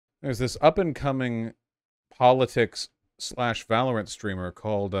There's this up-and-coming politics slash Valorant streamer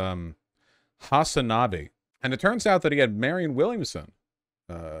called Hasan, and it turns out that he had Marianne Williamson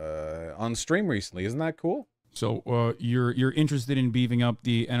on stream recently. Isn't that cool? So you're interested in beefing up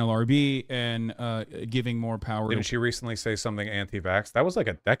the NLRB and giving more power. Didn't she recently say something anti-vax? That was like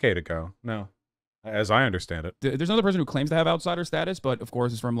a decade ago. No, as I understand it. There's another person who claims to have outsider status, but of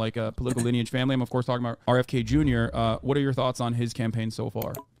course is from like a political lineage family. I'm of course talking about RFK Jr. What are your thoughts on his campaign so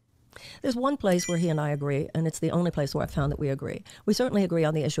far? There's one place where he and I agree, and it's the only place where I've found that we agree. We certainly agree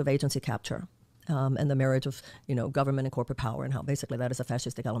on the issue of agency capture. And the marriage of, government and corporate power, and how basically that is a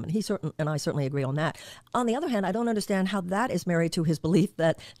fascistic element. And I certainly agree on that. On the other hand, I don't understand how that is married to his belief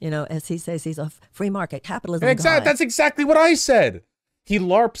that, as he says, he's a free market capitalism guy. That's exactly what I said. He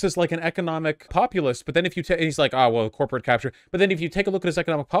LARPs as like an economic populist, but then if you he's like, oh, well, corporate capture. But then if you take a look at his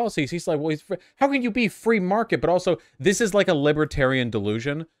economic policies, he's like, well, how can you be free market? But also, this is like a libertarian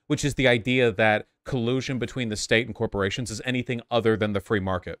delusion, which is the idea that collusion between the state and corporations is anything other than the free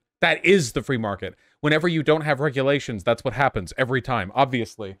market. That is the free market. Whenever you don't have regulations, that's what happens every time,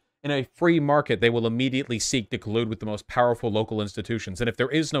 obviously. In a free market, they will immediately seek to collude with the most powerful local institutions. And if there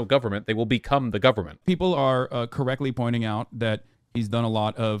is no government, they will become the government. People are correctly pointing out that he's done a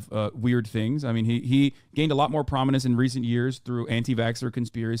lot of weird things. I mean, he gained a lot more prominence in recent years through anti-vaxxer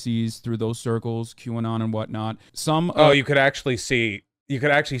conspiracies, through those circles, QAnon and whatnot. You could actually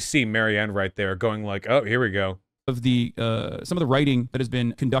see Marianne right there going like, oh, here we go. Of the some of the writing that has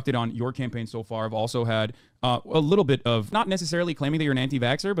been conducted on your campaign so far have also had a little bit of, not necessarily claiming that you're an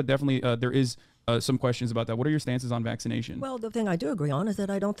anti-vaxxer, but definitely there is some questions about that. What are your stances on vaccination? Well, the thing I do agree on is that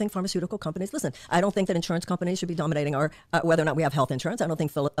I don't think pharmaceutical companies, listen, I don't think that insurance companies should be dominating our, whether or not we have health insurance. I don't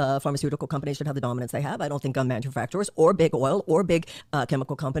think pharmaceutical companies should have the dominance they have. I don't think gun manufacturers or big oil or big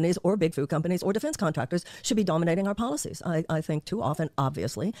chemical companies or big food companies or defense contractors should be dominating our policies. I think too often,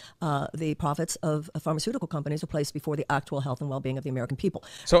 obviously, the profits of pharmaceutical companies are placed before the actual health and well-being of the American people.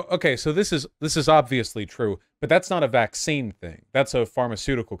 So, okay, so this is obviously true, but that's not a vaccine thing. That's a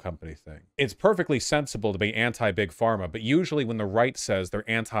pharmaceutical company thing. It's perfectly sensible to be anti-big pharma, but usually when the right says they're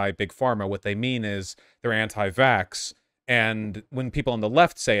anti-big pharma, what they mean is they're anti-vax. And when people on the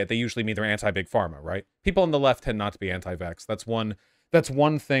left say it, they usually mean they're anti-big pharma, right? People on the left tend not to be anti-vax. That's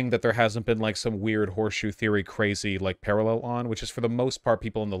one thing that there hasn't been like some weird horseshoe theory crazy like parallel on, which is for the most part,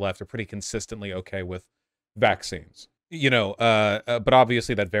 people on the left are pretty consistently okay with vaccines. But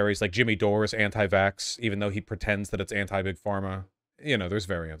obviously that varies. Like Jimmy Dore is anti-vax, even though he pretends that it's anti-big pharma. There's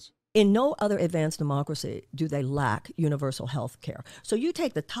variance. In no other advanced democracy do they lack universal health care. So you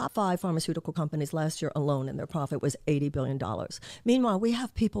take the top 5 pharmaceutical companies last year alone, and their profit was $80 billion. Meanwhile, we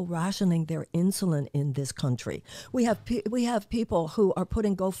have people rationing their insulin in this country. We have people who are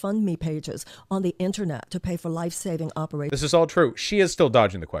putting GoFundMe pages on the internet to pay for life-saving operations. This is all true. She is still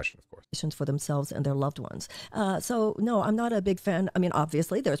dodging the question, of course. For themselves and their loved ones. So no, I'm not a big fan. I mean,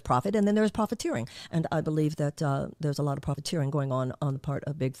 obviously there's profit and then there's profiteering. And I believe that there's a lot of profiteering going on the part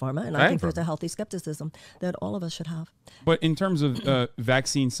of Big Pharma. And I think there's a healthy skepticism that all of us should have. But in terms of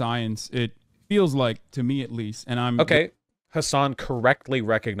vaccine science, it feels like, to me at least, and I'm... Okay, Hasan correctly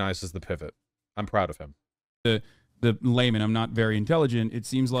recognizes the pivot. I'm proud of him. The layman, I'm not very intelligent. It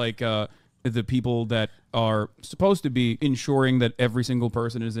seems like the people that are supposed to be ensuring that every single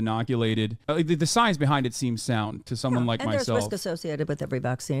person is inoculated, the science behind it seems sound to someone like myself. And there's risk associated with every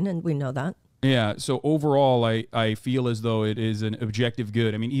vaccine, and we know that. Yeah, so overall, I feel as though it is an objective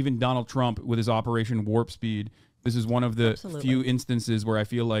good. I mean, even Donald Trump with his Operation Warp Speed, this is one of the few instances where I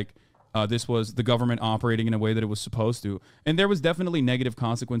feel like this was the government operating in a way that it was supposed to. And there was definitely negative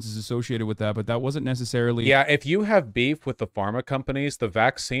consequences associated with that, but that wasn't necessarily... Yeah, if you have beef with the pharma companies, the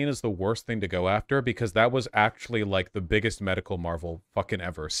vaccine is the worst thing to go after, because that was actually like the biggest medical marvel fucking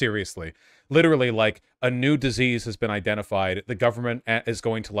ever. Seriously. Literally, like, a new disease has been identified. The government is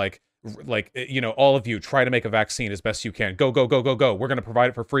going to all of you try to make a vaccine as best you can. Go, go, go, go, go. We're going to provide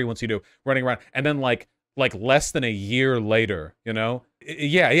it for free once you do. Running around. And then like less than a year later,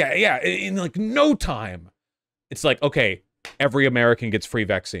 yeah, in like no time, it's like, okay, every American gets free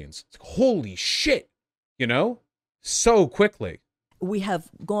vaccines. It's like, holy shit, so quickly. We have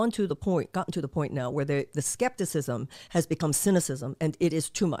gotten to the point now where the skepticism has become cynicism, and it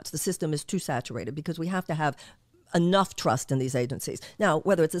is too much. The system is too saturated because we have to have enough trust in these agencies. Now,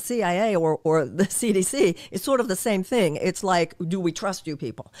 whether it's the CIA or the CDC, it's sort of the same thing. It's like, do we trust you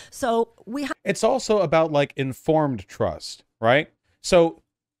people? So it's also about like informed trust, right? So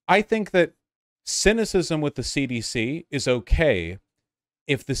I think that cynicism with the CDC is okay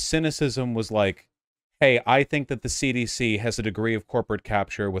if the cynicism was like, hey, I think that the CDC has a degree of corporate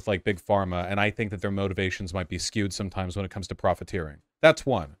capture with like big pharma, and I think that their motivations might be skewed sometimes when it comes to profiteering. That's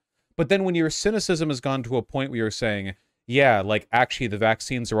one. But then when your cynicism has gone to a point where you're saying, yeah, like actually the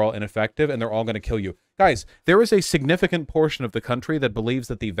vaccines are all ineffective and they're all going to kill you. Guys, there is a significant portion of the country that believes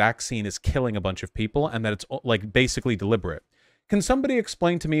that the vaccine is killing a bunch of people and that it's like basically deliberate. Can somebody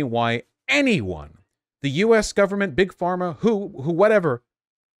explain to me why anyone, the US government, big pharma, who whatever,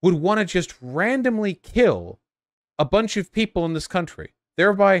 would want to just randomly kill a bunch of people in this country,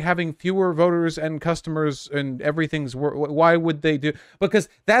 thereby having fewer voters and customers and everything's why would they do? Because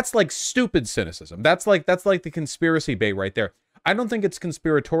that's like stupid cynicism. That's like the conspiracy bait right there. I don't think it's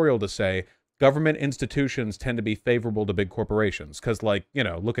conspiratorial to say government institutions tend to be favorable to big corporations because, like, you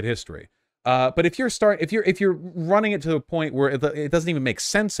know, look at history. But if you're running it to the point where it doesn't even make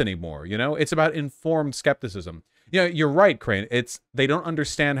sense anymore, you know, it's about informed skepticism. You know, you're right, Crane. They don't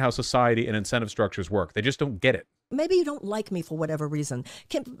understand how society and incentive structures work. They just don't get it. Maybe you don't like me for whatever reason.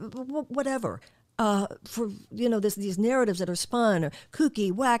 Whatever. For, you know, these narratives that are spun, or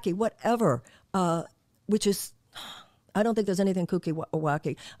kooky, wacky, whatever, which is, I don't think there's anything kooky or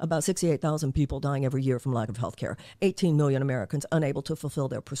wacky about 68,000 people dying every year from lack of health care, 18 million Americans unable to fulfill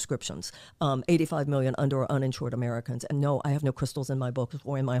their prescriptions, 85 million under or uninsured Americans. And no, I have no crystals in my books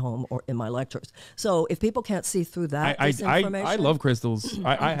or in my home or in my lectures. So if people can't see through that disinformation... I love crystals.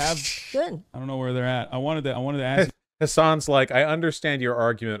 I have... Good. I don't know where they're at. I wanted to ask... Hasan's like, I understand your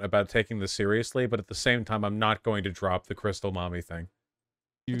argument about taking this seriously, but at the same time, I'm not going to drop the crystal mommy thing.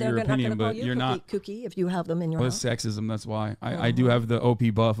 Your opinion, but you're not kooky if you have them in your house. Sexism, that's why. I do have the OP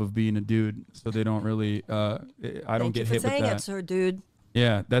buff of being a dude, so they don't really I don't get hit with that. Saying it, sir, dude.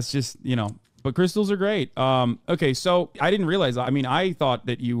 Yeah, that's just, you know, but crystals are great. Okay, so I didn't realize, I mean, I thought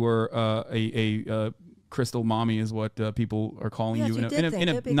that you were a crystal mommy is what people are calling you in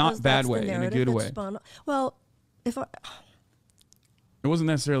a not bad way, in a good way. Well, it wasn't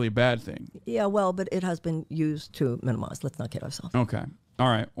necessarily a bad thing. Yeah, well, but it has been used to minimize. Let's not kid ourselves. Okay. All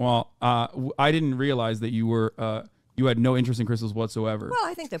right. Well, I didn't realize that you were you had no interest in crystals whatsoever. Well,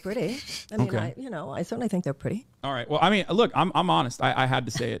 I think they're pretty. I mean, okay. I certainly think they're pretty. All right. Well, I mean, look, I'm honest. I had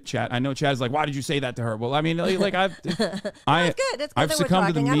to say it, Chad. I know Chad's like, why did you say that to her? Well, I mean, like I've succumbed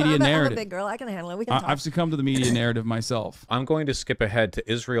to the media narrative. I'm a big girl. I can handle it. We can talk. I've succumbed to the media narrative myself. I'm going to skip ahead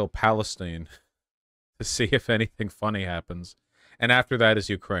to Israel-Palestine to see if anything funny happens. And after that is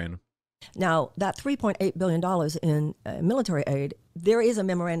Ukraine. Now, that $3.8 billion in military aid, there is a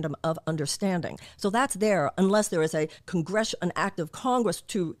memorandum of understanding. So that's there unless there is an act of Congress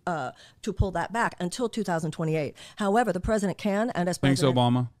to pull that back until 2028. However, the president can, and as president... Thanks,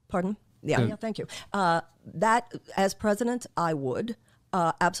 Obama. Pardon? Yeah, thank you. That, as president, I would...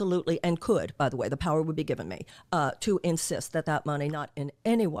 absolutely, and could, by the way, the power would be given me to insist that money not in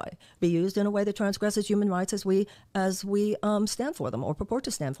any way be used in a way that transgresses human rights as we stand for them or purport to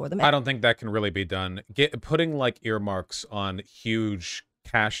stand for them. I don't think that can really be done. Putting like earmarks on huge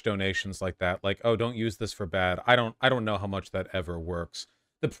cash donations like that, like, oh, don't use this for bad. I don't know how much that ever works.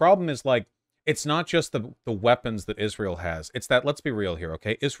 The problem is, like, it's not just the weapons that Israel has. It's that, let's be real here,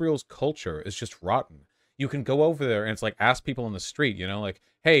 okay? Israel's culture is just rotten. You can go over there and it's like, ask people in the street, you know, like,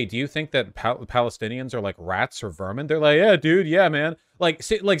 hey, do you think that Palestinians are like rats or vermin? They're like, yeah, dude, yeah, man. Like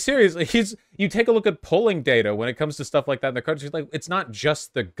seriously, you take a look at polling data when it comes to stuff like that in the country. Like, it's not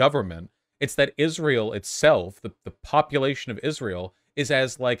just the government. It's that Israel itself, the population of Israel, is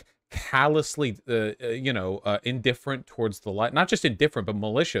as like callously, indifferent towards the life, not just indifferent, but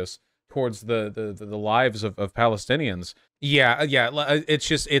malicious towards the lives of Palestinians. Yeah, it's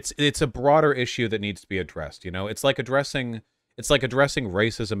just it's a broader issue that needs to be addressed, you know? It's like addressing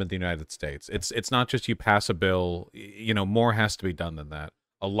racism in the United States. It's not just you pass a bill, you know, more has to be done than that.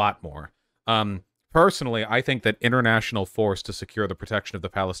 A lot more. Personally, I think that international force to secure the protection of the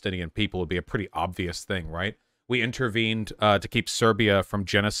Palestinian people would be a pretty obvious thing, right? We intervened to keep Serbia from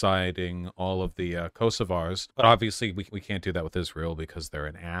genociding all of the Kosovars. But obviously, we can't do that with Israel because they're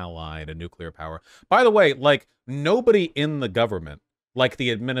an ally and a nuclear power. By the way, like, nobody in the government, like the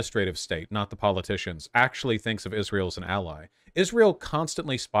administrative state, not the politicians, actually thinks of Israel as an ally. Israel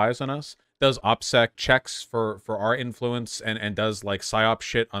constantly spies on us, does OPSEC checks for our influence, and does, like, PSYOP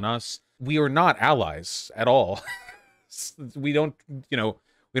shit on us. We are not allies at all. We don't, you know...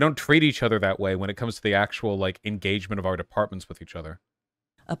 We don't treat each other that way when it comes to the actual, like, engagement of our departments with each other.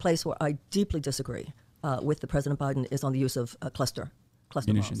 A place where I deeply disagree with the President Biden is on the use of cluster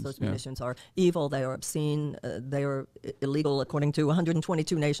munitions. Those munitions are evil. They are obscene. They are illegal according to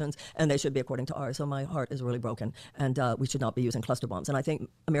 122 nations, and they should be according to ours. So my heart is really broken, and we should not be using cluster bombs. And I think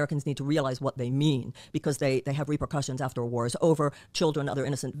Americans need to realize what they mean, because they have repercussions after wars over children, other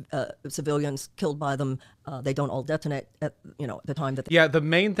innocent civilians killed by them. They don't all detonate at the time that. Yeah, the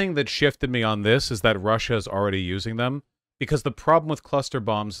main thing that shifted me on this is that Russia is already using them. Because the problem with cluster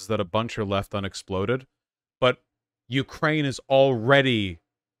bombs is that a bunch are left unexploded, but Ukraine is already,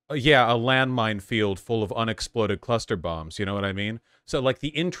 yeah, a landmine field full of unexploded cluster bombs, you know what I mean? So, like,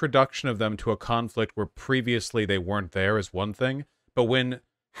 the introduction of them to a conflict where previously they weren't there is one thing, but when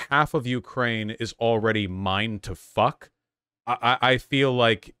half of Ukraine is already mined to fuck, I feel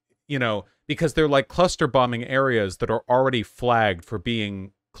like, you know, because they're like cluster bombing areas that are already flagged for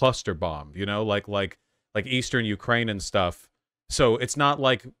being cluster bombed, you know, like Eastern Ukraine and stuff. So it's not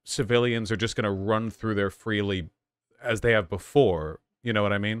like civilians are just going to run through there freely as they have before. You know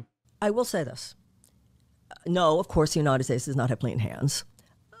what I mean? I will say this. No, of course, the United States does not have clean hands.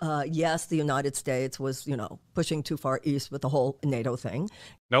 Yes, the United States was, you know, pushing too far east with the whole NATO thing.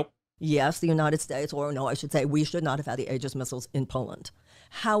 Nope. Yes, the United States, or no, I should say, we should not have had the Aegis missiles in Poland.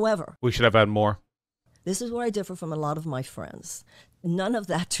 However, we should have had more. This is where I differ from a lot of my friends. None of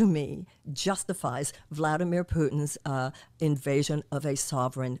that, to me, justifies Vladimir Putin's invasion of a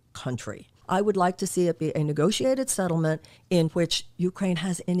sovereign country. I would like to see it be a negotiated settlement in which Ukraine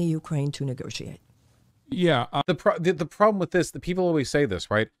has any Ukraine to negotiate. Yeah. The problem with this, the people always say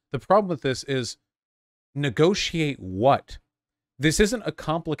this, right? The problem with this is negotiate what? This isn't a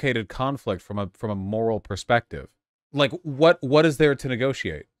complicated conflict from a moral perspective. Like, what is there to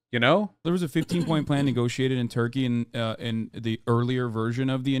negotiate? You know, there was a 15-point plan negotiated in Turkey in the earlier version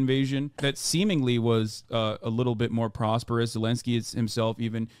of the invasion that seemingly was a little bit more prosperous. Zelensky himself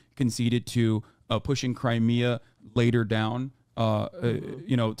even conceded to pushing Crimea later down,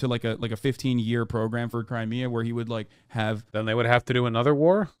 you know, to like a 15-year program for Crimea where he would like have. Then they would have to do another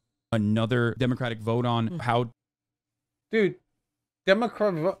war, another democratic vote on how. Dude,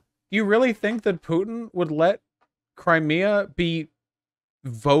 do you really think that Putin would let Crimea be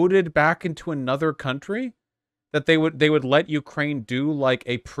voted back into another country? That they would let Ukraine do like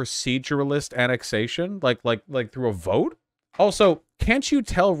a proceduralist annexation, like through a vote? Also, can't you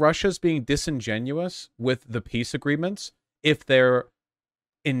tell Russia's being disingenuous with the peace agreements if they're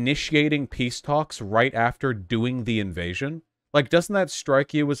initiating peace talks right after doing the invasion? Like, doesn't that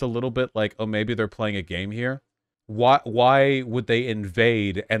strike you as a little bit like, oh, maybe they're playing a game here? Why would they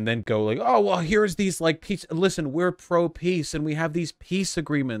invade and then go like, oh, well, here's these like peace. Listen, we're pro-peace and we have these peace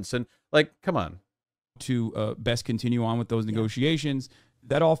agreements and like, come on. To best continue on with those negotiations,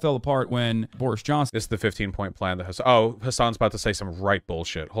 that all fell apart when Boris Johnson. This is the 15-point plan that Hasan's about to say some right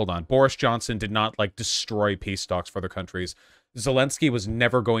bullshit. Hold on. Boris Johnson did not like destroy peace talks for other countries. Zelensky was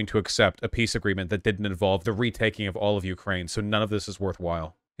never going to accept a peace agreement that didn't involve the retaking of all of Ukraine. So none of this is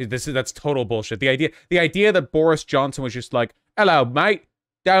worthwhile. That's total bullshit. The idea that Boris Johnson was just like, hello, mate,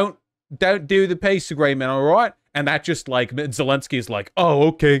 don't do the peace agreement, all right? And that just like Zelensky is like, oh,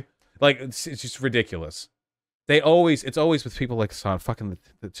 okay. Like it's just ridiculous. It's always with people like Hasan, fucking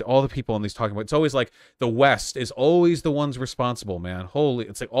all the people in these talking about. It's always like the West is always the ones responsible, man. Holy,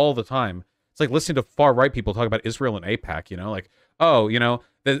 it's like all the time. It's like listening to far right people talk about Israel and AIPAC. You know, like, oh, you know,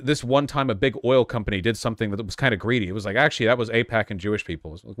 this one time a big oil company did something that was kind of greedy. It was like, actually, that was AIPAC and Jewish people.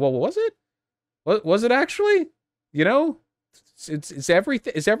 It was like, well, was it? What was it actually? You know, it's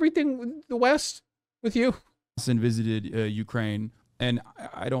everything. Is everything the West with you? Visited Ukraine, and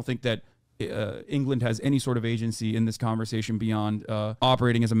I don't think that England has any sort of agency in this conversation beyond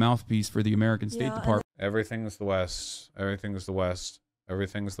operating as a mouthpiece for the American State Department. Everything's the West. Everything's the West.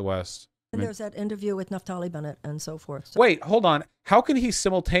 Everything's the West. And there's that interview with Naftali Bennett and so forth. So. Wait, hold on. How can he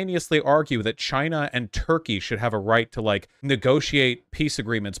simultaneously argue that China and Turkey should have a right to, like, negotiate peace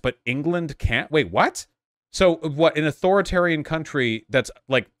agreements, but England can't? Wait, what? So, what, an authoritarian country that's,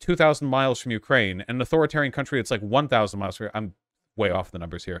 like, 2,000 miles from Ukraine, and an authoritarian country that's, like, 1,000 miles from... I'm way off the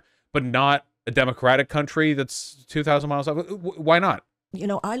numbers here. But not a democratic country that's 2,000 miles off? Why not? You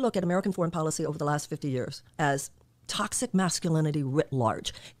know, I look at American foreign policy over the last 50 years as toxic masculinity writ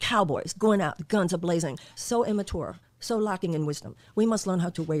large. Cowboys going out, guns a-blazing, so immature, so lacking in wisdom. We must learn how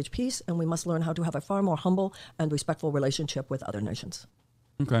to wage peace, and we must learn how to have a far more humble and respectful relationship with other nations.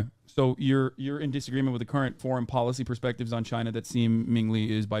 Okay, so you're in disagreement with the current foreign policy perspectives on China that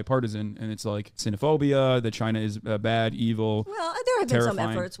seemingly is bipartisan, and it's like xenophobia, that China is bad, evil. Well, there have been some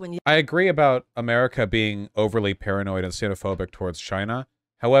efforts when you... I agree about America being overly paranoid and xenophobic towards China.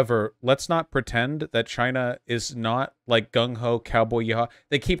 However, let's not pretend that China is not like gung-ho, cowboy yaha.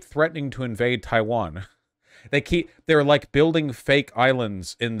 They keep threatening to invade Taiwan. They're like building fake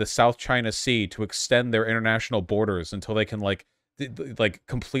islands in the South China Sea to extend their international borders until they can like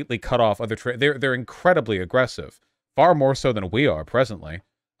completely cut off other trade. They're incredibly aggressive, far more so than we are presently.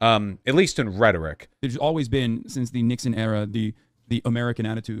 At least in rhetoric. There's always been, since the Nixon era, the the American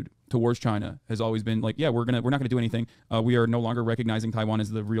attitude towards China has always been like, yeah, we're not gonna do anything. We are no longer recognizing Taiwan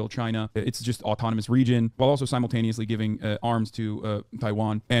as the real China. It's just autonomous region, while also simultaneously giving arms to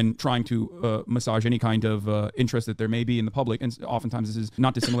Taiwan and trying to massage any kind of interest that there may be in the public. And oftentimes this is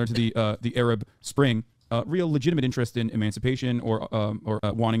not dissimilar to the Arab Spring, real legitimate interest in emancipation or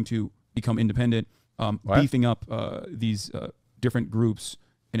wanting to become independent, beefing up these different groups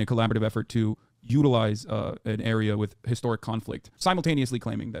in a collaborative effort to utilize an area with historic conflict, simultaneously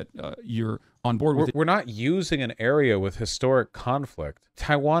claiming that you're on board with it. We're not using an area with historic conflict.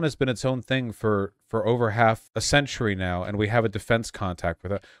 Taiwan has been its own thing for over half a century now, and we have a defense contact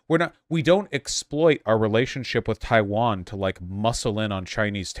with it. We don't exploit our relationship with Taiwan to like muscle in on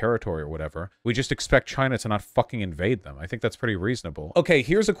Chinese territory or whatever. We just expect China to not fucking invade them. I think that's pretty reasonable. Okay,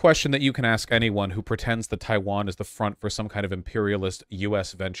 here's a question that you can ask anyone who pretends that Taiwan is the front for some kind of imperialist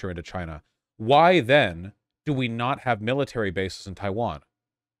US venture into China. Why then do we not have military bases in Taiwan?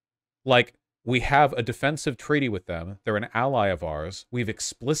 Like, we have a defensive treaty with them. They're an ally of ours. We've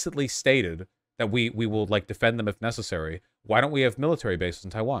explicitly stated that we will like defend them if necessary. Why don't we have military bases in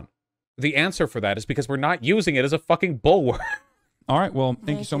Taiwan? The answer for that is because we're not using it as a fucking bulwark. All right. Well,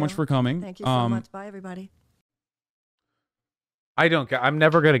 thank you so much for coming. Thank you so much. Bye, everybody. I'm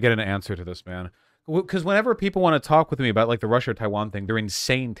never going to get an answer to this, man. Because whenever people want to talk with me about like the Russia-Taiwan thing, they're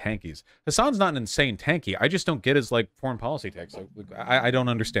insane tankies. Hasan's not an insane tanky. I just don't get his like foreign policy takes. I don't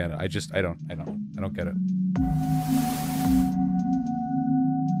understand it. I don't get it.